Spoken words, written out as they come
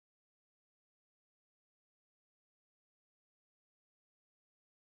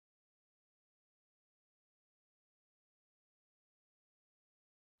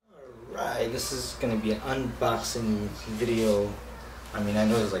Alright, this is gonna be an unboxing video. I mean, I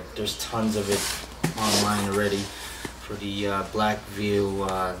know there's tons of it online already for the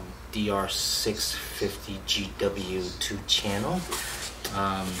BlackVue DR650GW-2 channel.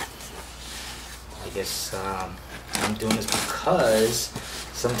 I guess I'm doing this because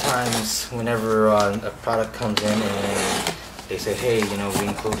sometimes whenever a product comes in and they say, hey, you know, we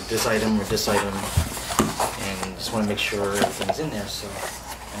included this item or this item, and just want to make sure everything's in there. So, I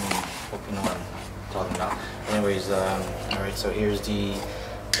mean, hope you know what I'm talking about. Anyways, alright, so here's the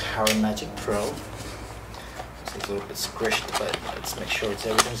Power Magic Pro. It's a little bit squished, but let's make sure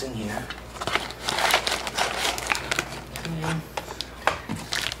everything's in here. Okay.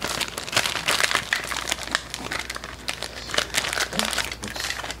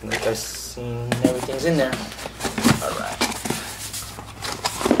 Looks like I've seen everything's in there. Alright.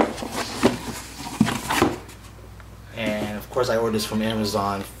 And of course I ordered this from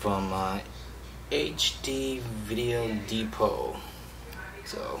Amazon from HD Video Depot.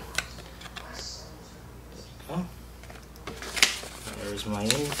 So, oh, there's my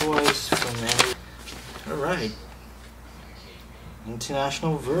invoice from Amazon. Alright.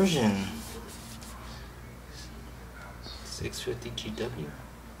 International version. 650GW.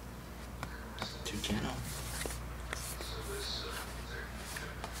 2 channel.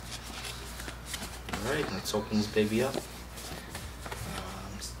 Alright, let's open this baby up.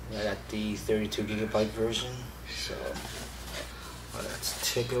 I got the 32GB version, so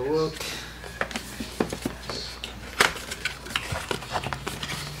let's take a look.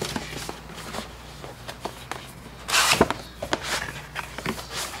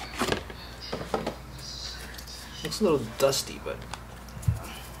 Looks a little dusty, but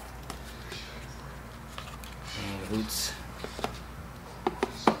boots.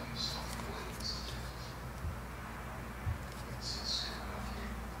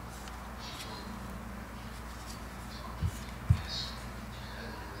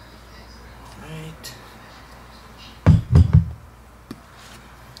 Right.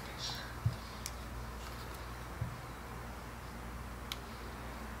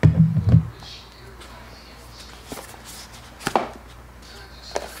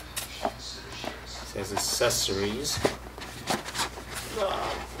 Says accessories.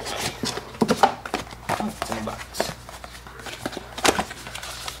 Oh, it's in a box.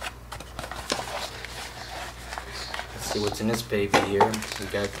 Let's see what's in this baby here. We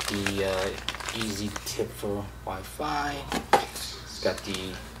got the easy tip for Wi-Fi. It's got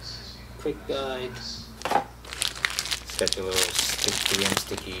the quick guide. It's got the little 3M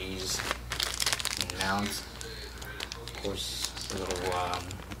stickies and mounts. Of course, the little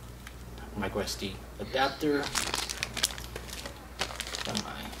micro SD adapter. Got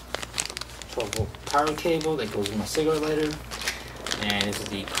my 12-volt power cable that goes with my cigarette lighter, and this is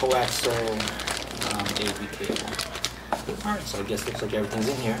the coaxial AV cable. Alright, so I guess looks like everything's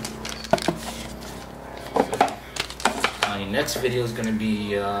in here. The next video is going to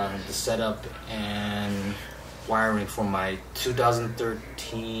be the setup and wiring for my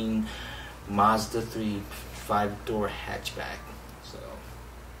 2013 Mazda 3 5-door hatchback. So,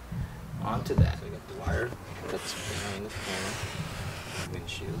 on to that. So I got the wire that's behind the panel,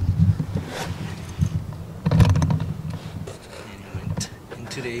 windshield, and it went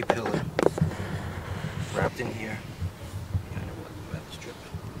into the A-pillar, wrapped in here. Kind of wet strip,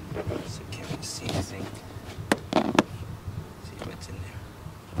 so you can't really see anything. See what's in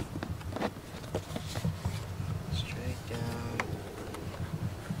there. Straight down.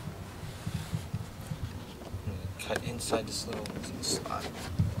 Cut inside this little slot.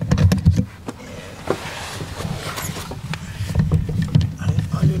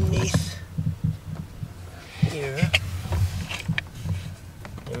 Underneath here,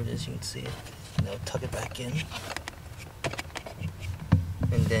 there it is, you can see it. Now tuck it back in,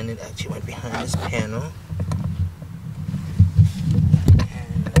 and then it actually went behind this panel.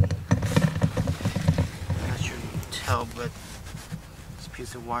 And I'm not sure you can tell, but this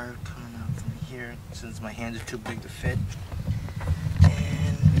piece of wire coming out from here, since my hands are too big to fit,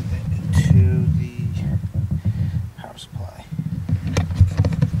 and it went into the power supply.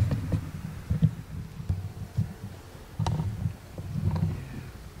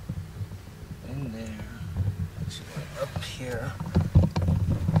 Up here,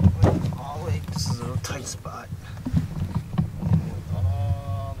 all the way, this is a little tight spot,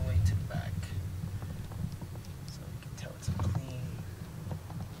 all the way to the back, so you can tell it's a clean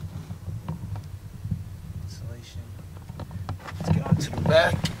insulation.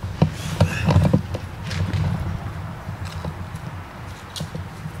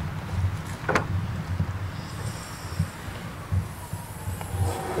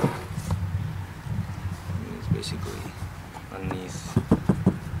 basically underneath.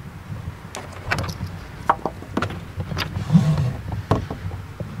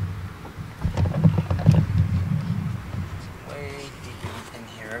 Way deep in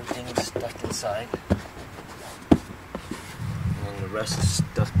here, everything is stuffed inside. And then the rest is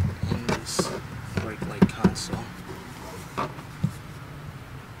stuffed in this brake light console.